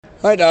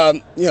Right,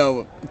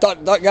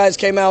 thought guys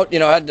came out,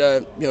 had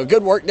a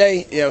good work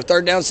day.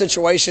 Third down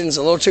situations,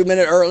 a little 2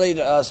 minute early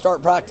to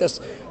start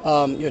practice.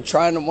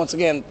 Trying to once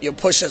again,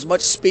 push as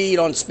much speed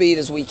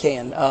as we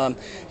can.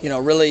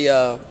 Really.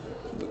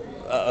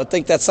 I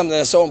think that's something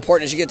that's so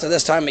important as you get to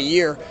this time of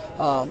year.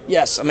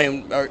 Yes, I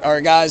mean our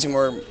guys, and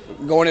we're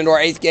going into our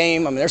 8th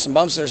game. I mean, there's some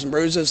bumps, there's some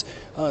bruises,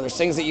 there's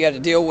things that you got to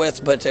deal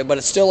with, but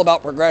it's still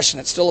about progression.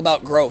 It's still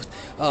about growth.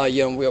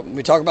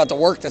 We talk about the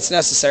work that's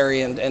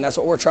necessary, and that's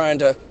what we're trying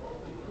to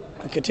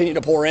continue to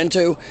pour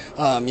into.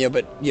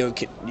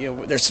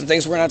 There's some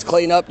things we're gonna have to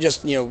clean up.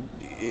 Just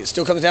it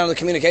still comes down to the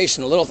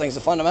communication, the little things, the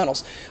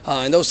fundamentals,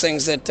 and those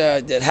things that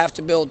have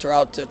to build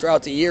throughout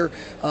the year.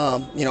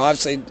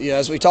 Obviously,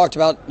 as we talked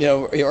about,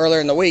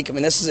 earlier in the week. I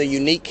mean, this is a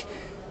unique,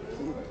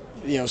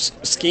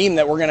 scheme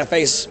that we're going to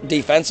face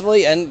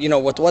defensively, and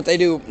with what they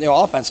do,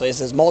 offensively. It's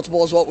as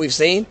multiple as what we've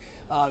seen.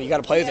 You got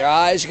to play with your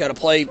eyes. You got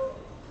to play,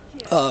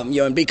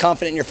 and be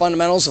confident in your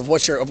fundamentals of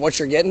what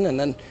you're getting, and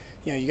then.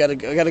 You got to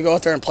go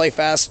out there and play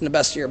fast and the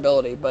best of your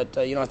ability. But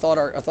I thought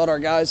our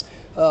guys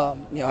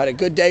had a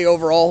good day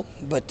overall.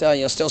 But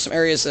still some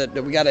areas that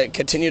we got to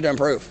continue to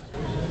improve.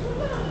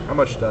 How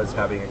much does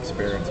having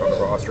experience on the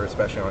roster,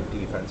 especially on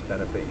defense,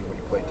 benefit you when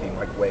you play a team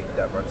like Wake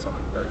that runs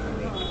something very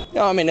unique?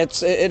 I mean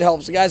it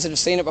helps the guys that have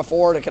seen it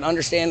before that can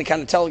understand and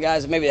kind of tell the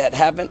guys that maybe that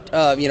haven't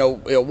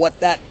what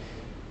that.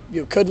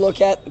 Could look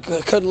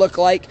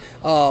like,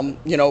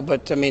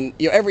 but I mean,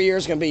 every year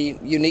is going to be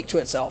unique to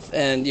itself,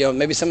 and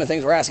maybe some of the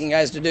things we're asking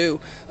guys to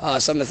do,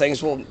 some of the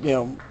things will,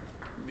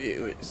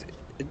 it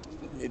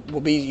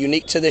will be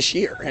unique to this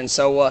year, and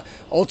so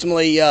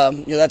ultimately,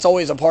 that's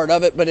always a part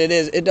of it. But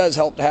it does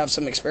help to have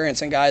some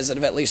experience in guys that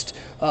have at least,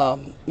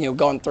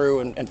 gone through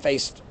and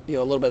faced, a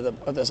little bit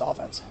of this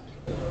offense.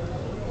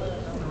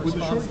 With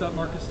the short that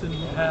Marcuston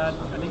had,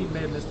 I think he may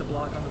have missed a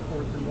block on the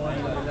 4th and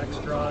 1 on the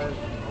next drive.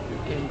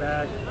 Came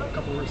back, a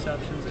couple of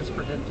receptions, just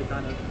for him to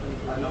kind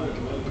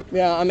of.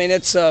 Yeah, I mean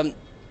it's. Let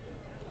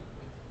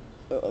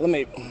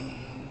me,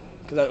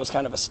 because that was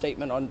kind of a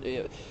statement on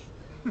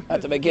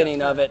at the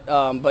beginning of it.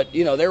 But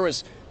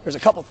there's a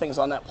couple things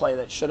on that play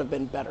that should have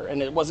been better,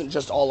 and it wasn't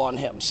just all on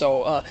him.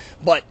 So,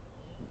 but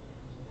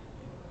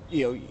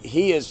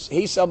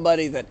he's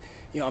somebody that.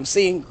 I'm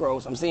seeing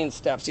growth. I'm seeing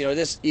steps.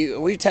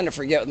 We tend to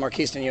forget with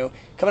Marquiston.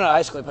 Coming out of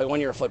high school, he played 1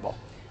 year of football.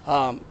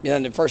 And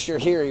the first year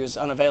here, he was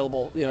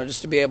unavailable.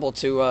 just to be able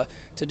to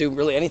do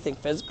really anything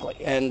physically.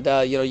 And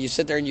you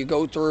sit there and you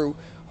go through,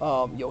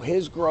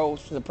 his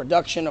growth, the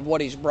production of what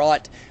he's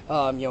brought.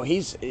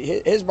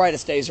 His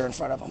brightest days are in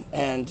front of him.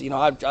 And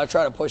I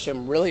try to push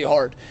him really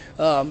hard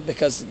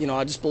because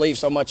I just believe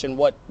so much in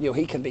what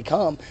he can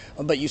become.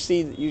 But you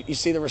see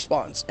the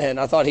response, and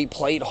I thought he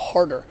played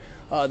harder.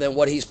 Than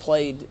what he's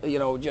played,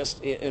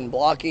 just in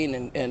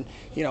blocking and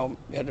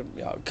had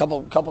a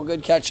couple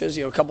good catches,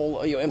 a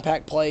couple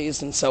impact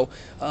plays, and so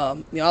I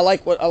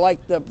like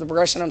the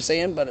progression I'm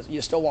seeing, but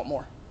you still want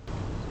more.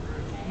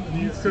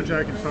 Coach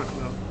Atkins talked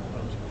about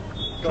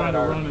trying to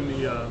run in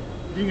the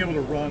being able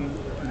to run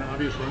in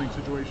obvious running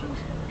situations.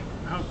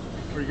 How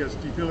are you guys?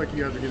 Do you feel like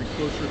you guys are getting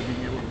closer to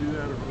being able to do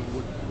that, or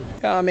what?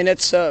 Yeah, I mean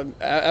it's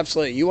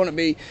absolutely. You want to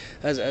be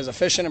as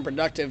efficient and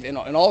productive in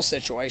all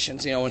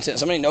situations. When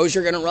somebody knows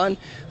you're going to run,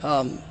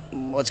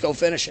 let's go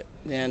finish it.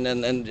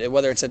 And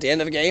whether it's at the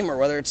end of the game or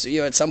whether it's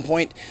at some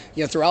point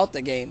throughout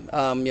the game,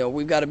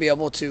 we've got to be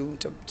able to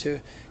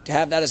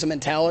have that as a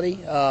mentality.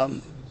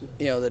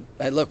 That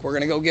hey, look, we're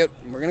gonna go get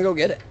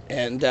it,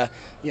 and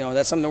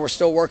that's something that we're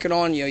still working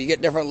on. You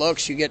get different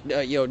looks, you get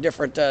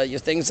different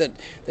things that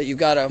you've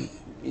got to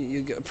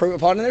improve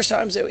upon. And there's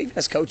times that even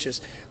as coaches,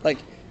 like.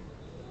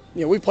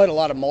 We've played a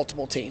lot of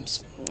multiple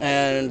teams,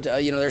 and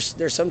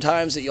there's some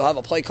times that you'll have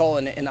a play call,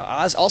 and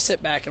I'll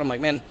sit back and I'm like,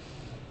 man,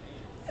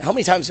 how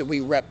many times did we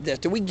rep this?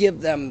 Did we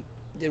give them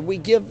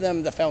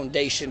the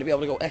foundation to be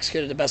able to go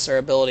execute at the best of their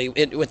ability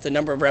with the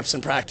number of reps in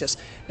practice?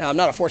 Now, I'm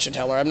not a fortune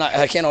teller.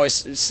 I can't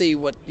always see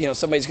what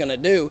somebody's going to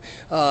do.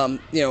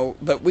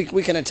 But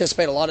we can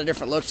anticipate a lot of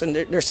different looks, and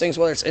there's things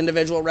whether it's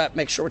individual rep,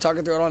 make sure we're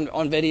talking through it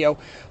on video.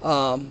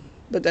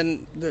 But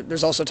then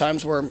there's also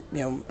times where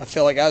I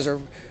feel like guys are.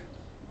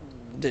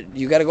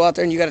 You got to go out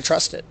there and you got to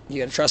trust it.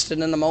 You got to trust it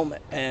in the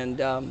moment, and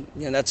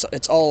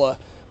it's all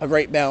a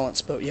great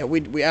balance. But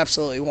we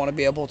absolutely want to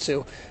be able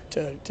to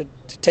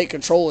take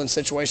control in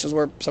situations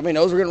where somebody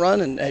knows we're going to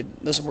run, and hey,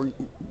 listen,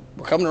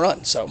 we're coming to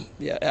run. So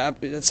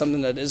that's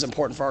something that is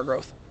important for our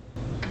growth.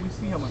 We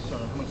see how much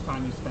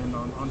time you spend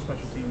on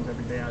special teams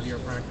every day out of your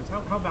practice.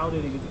 How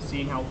validating is it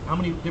seeing how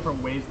many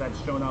different ways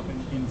that's shown up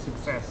in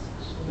success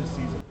this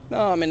season?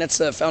 No, I mean it's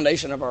the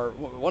foundation of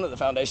one of the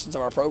foundations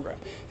of our program,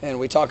 and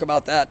we talk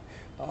about that.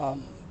 I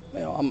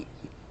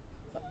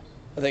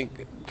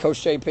think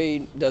Coach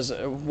JP does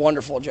a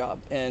wonderful job,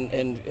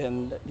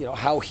 and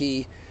how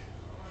he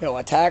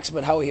attacks,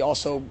 but how he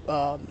also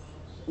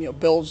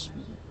builds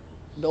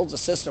a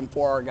system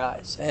for our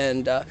guys.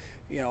 And I'm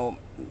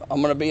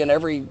going to be in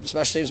every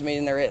special teams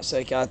meeting there is.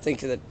 Like, I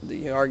think that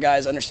our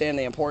guys understand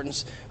the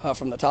importance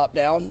from the top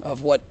down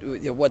of what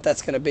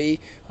that's going to be,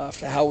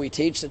 how we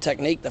teach the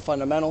technique, the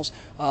fundamentals.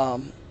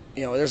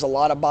 there's a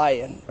lot of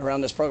buy-in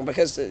around this program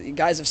because the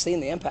guys have seen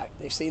the impact.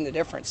 They've seen the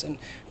difference. And,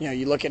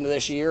 you look into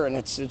this year, and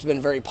it's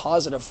been very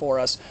positive for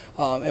us.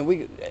 And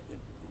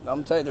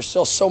I'm telling you, there's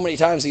still so many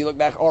times that you look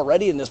back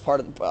already in this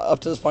up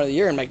to this point of the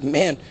year and make,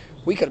 man,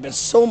 we could have been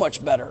so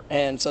much better.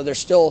 And so there's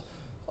still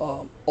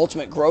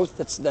ultimate growth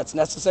that's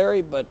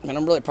necessary. But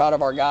I'm really proud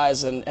of our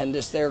guys and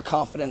just their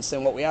confidence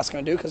in what we ask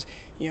them to do. Because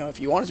if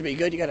you want it to be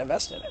good, you got to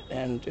invest in it.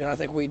 And I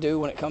think we do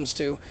when it comes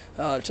to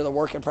the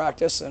work and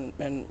practice and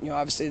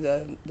obviously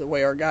the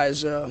way our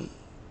guys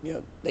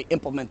they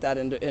implement that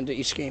into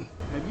each game.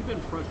 Have you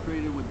been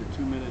frustrated with the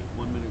 2-minute,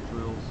 1-minute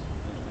drills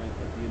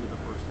at the end of the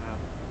first half?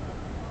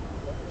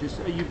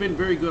 You've been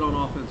very good on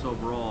offense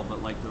overall,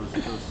 but like those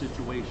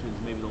situations,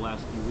 maybe the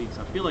last few weeks,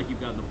 I feel like you've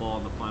gotten the ball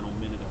in the final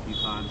minute a few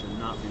times and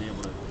not been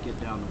able to get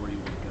down to where you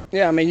want to go.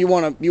 Yeah, you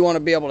want to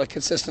be able to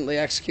consistently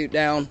execute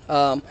down.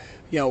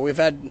 We've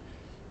had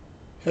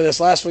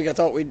this last week. I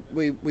thought we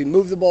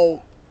moved the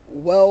ball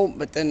well,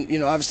 but then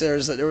obviously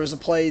there was a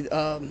play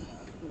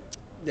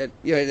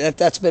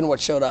that's been what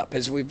showed up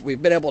is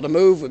we've been able to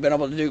move, we've been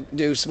able to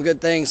do some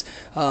good things,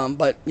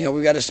 but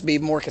we've got to be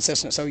more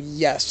consistent. So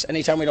yes,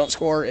 anytime we don't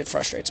score, it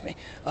frustrates me.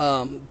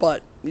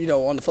 But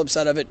on the flip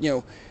side of it,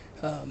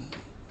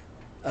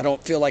 I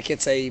don't feel like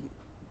it's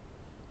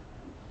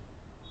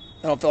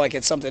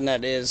something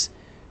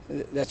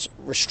that's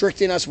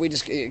restricting us. We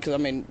just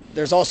because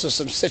there's also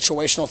some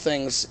situational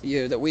things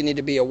that we need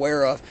to be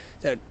aware of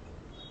that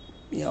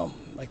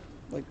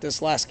like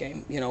this last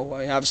game,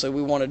 obviously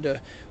we wanted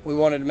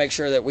to make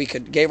sure that we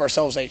gave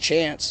ourselves a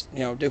chance.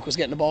 Duke was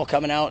getting the ball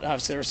coming out.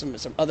 Obviously there's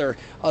some other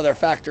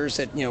factors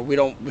that we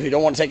don't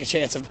want to take a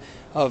chance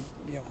of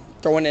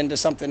throwing into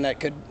something that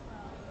could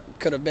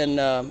have been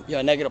a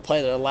negative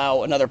play that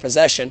allow another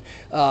possession.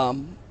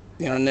 And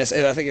I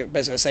think it's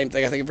basically the same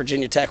thing. I think at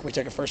Virginia Tech we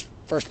took a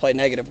first play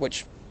negative,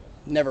 which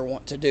never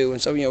want to do,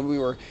 and so we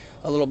were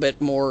a little bit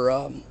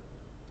more.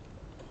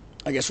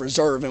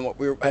 Reserve in what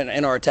we were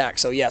in our attack.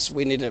 So yes,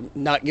 we need to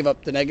not give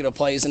up the negative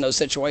plays in those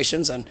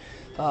situations, and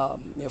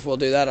if we'll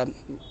do that, I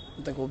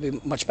think we'll be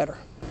much better.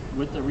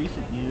 With the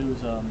recent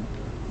news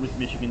with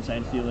Michigan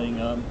sign stealing,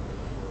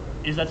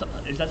 is that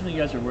something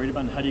you guys are worried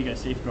about, and how do you guys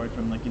safeguard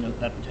from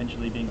that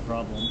potentially being a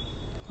problem?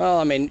 Well,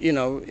 I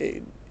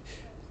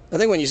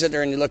think when you sit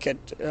there and you look at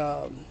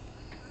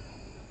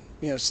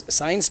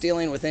sign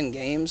stealing within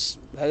games,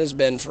 that has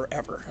been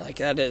forever. Like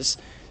that is,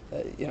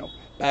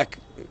 back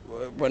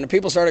when the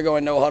people started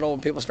going no huddle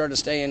and people started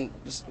staying,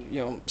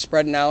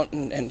 spreading out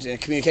and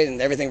communicating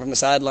everything from the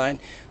sideline,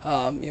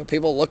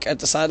 people look at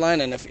the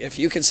sideline, and if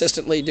you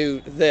consistently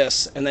do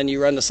this and then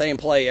you run the same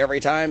play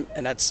every time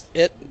and that's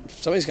it,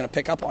 somebody's going to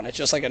pick up on it,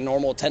 just like a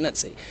normal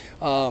tendency.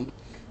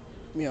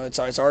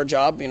 It's our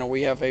job.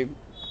 We have a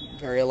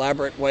very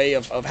elaborate way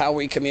of how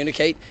we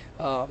communicate.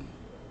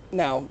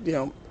 Now,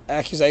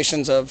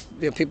 accusations of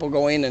people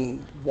going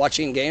and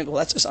watching games, well,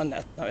 that's just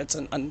it's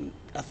an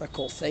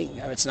unethical thing.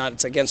 It's not.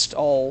 It's against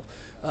all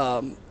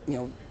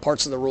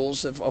parts of the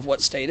rules of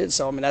what's stated.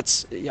 So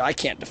that's I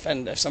can't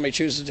defend if somebody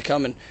chooses to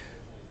come and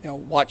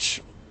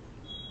watch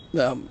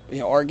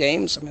our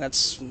games.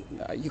 That's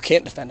you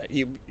can't defend it.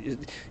 You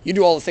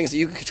do all the things that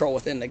you can control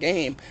within the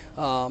game.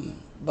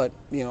 But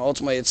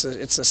ultimately it's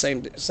the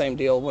same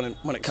deal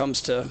when it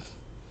comes to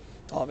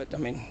all of it.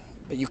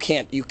 But you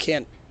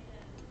can't.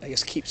 I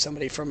guess keep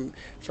somebody from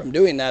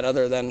doing that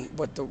other than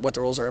what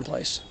the rules are in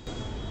place.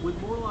 With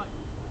more like,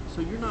 so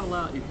you're not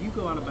allowed, if you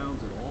go out of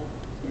bounds at all,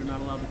 you're not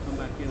allowed to come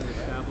back in and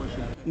establish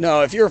it?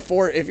 No, if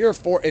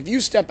you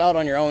step out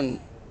on your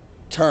own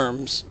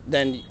terms,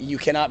 then you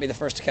cannot be the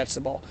first to catch the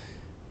ball.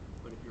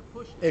 But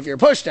if you're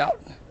pushed out,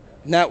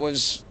 and that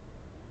was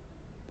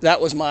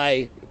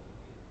my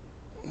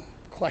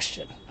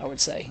question, I would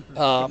say.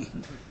 But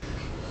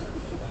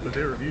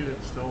they reviewed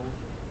it still.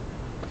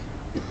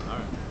 All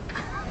right.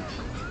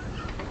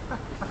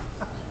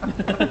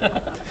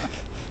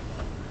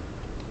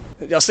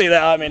 You'll see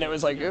that. It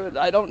was like,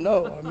 I don't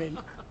know. And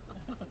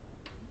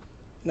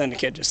then the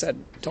kid just said,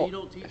 So you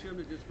don't teach him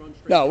to just run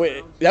straight no, out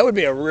of bounds? that would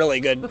be a really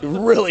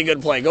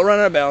good play. Go run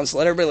out of bounds,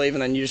 let everybody leave,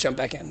 and then you just jump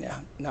back in.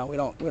 Yeah. No, we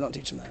don't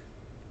teach them that.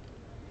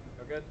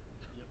 Okay.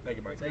 Yep. Thank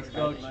you, Mike. Thanks,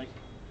 Coach.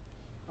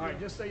 All right,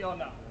 just so y'all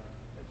know,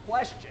 the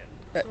question.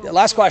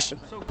 Last question.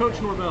 So, Coach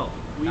Norvell,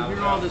 we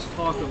hear all this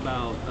talk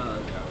about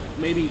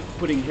maybe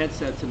putting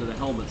headsets into the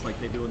helmets like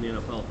they do in the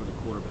NFL for the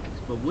quarterbacks.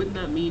 But wouldn't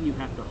that mean you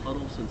have to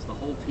huddle since the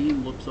whole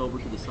team looks over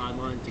to the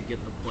sideline to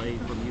get the play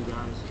from you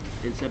guys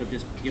instead of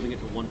just giving it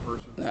to one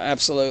person?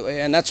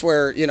 Absolutely, and that's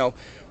where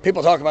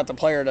people talk about the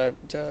player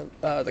to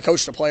the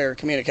coach to player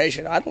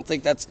communication. I don't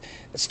think it's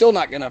still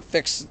not going to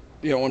fix.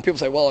 When people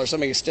say, "Well, or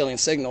somebody stealing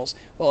signals,"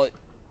 well.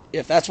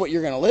 If that's what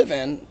you're going to live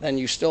in, then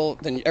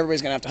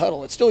everybody's going to have to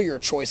huddle. It's still your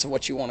choice of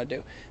what you want to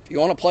do. If you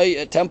want to play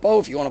at tempo,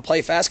 if you want to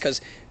play fast,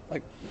 because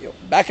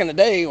back in the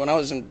day when I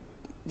was in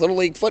Little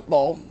League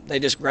football, they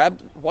just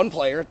grabbed one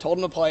player, told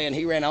him to play, and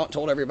he ran out and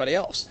told everybody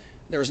else.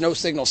 There was no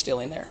signal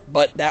stealing there,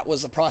 but that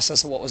was the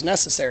process of what was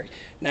necessary.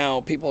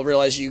 Now people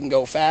realize you can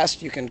go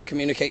fast, you can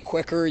communicate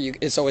quicker.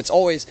 So it's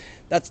always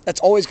that's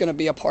always going to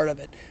be a part of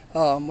it.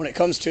 When it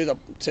comes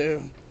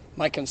to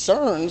my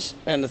concerns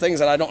and the things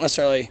that I don't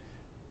necessarily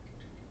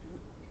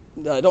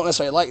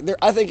like,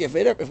 I think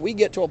if we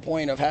get to a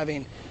point of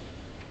having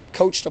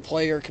coach to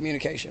player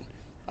communication,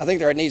 I think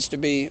there needs to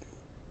be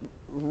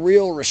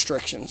real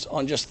restrictions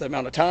on just the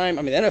amount of time.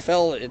 I mean, the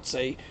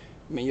NFL,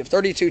 you have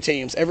 32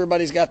 teams.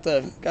 Everybody's got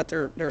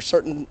their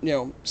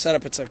certain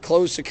setup. It's a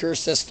closed, secure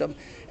system,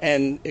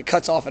 and it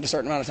cuts off at a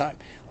certain amount of time.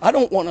 I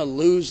don't want to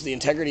lose the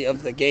integrity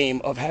of the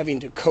game of having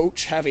to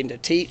coach, having to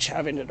teach,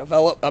 having to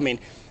develop. I mean,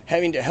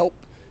 having to help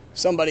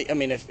somebody. I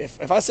mean,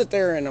 if I sit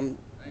there and I'm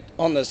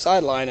on the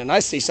sideline and I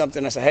see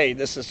something, I say, hey,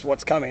 this is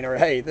what's coming, or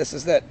hey, this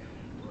is that.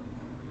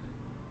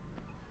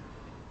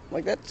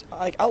 Like that's,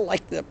 I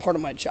like that part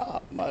of my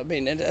job. I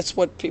mean, and that's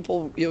what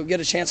people get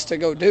a chance to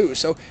go do.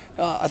 So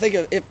I think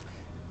if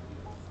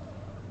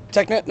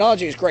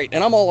technology is great,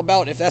 and I'm all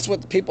about if that's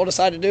what the people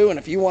decide to do, and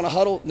if you want to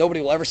huddle, nobody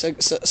will ever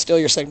steal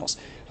your signals.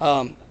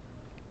 But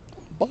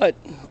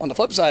on the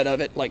flip side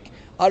of it, like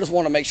I just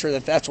want to make sure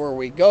that that's where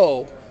we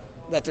go,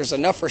 that there's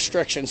enough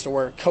restrictions to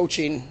where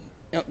coaching,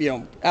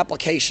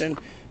 application,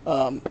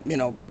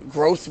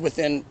 growth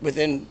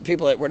within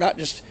people, that we're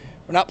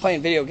not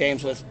playing video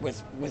games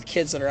with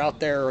kids that are out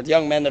there, or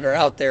young men that are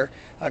out there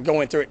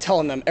going through it,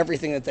 telling them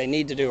everything that they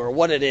need to do or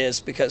what it is,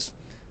 because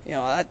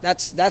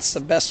that's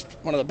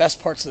one of the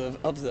best parts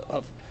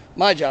of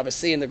my job, is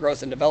seeing the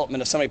growth and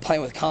development of somebody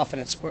playing with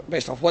confidence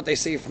based off what they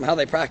see from how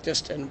they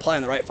practiced and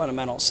applying the right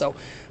fundamentals. So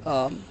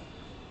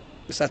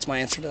that's my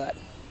answer to that.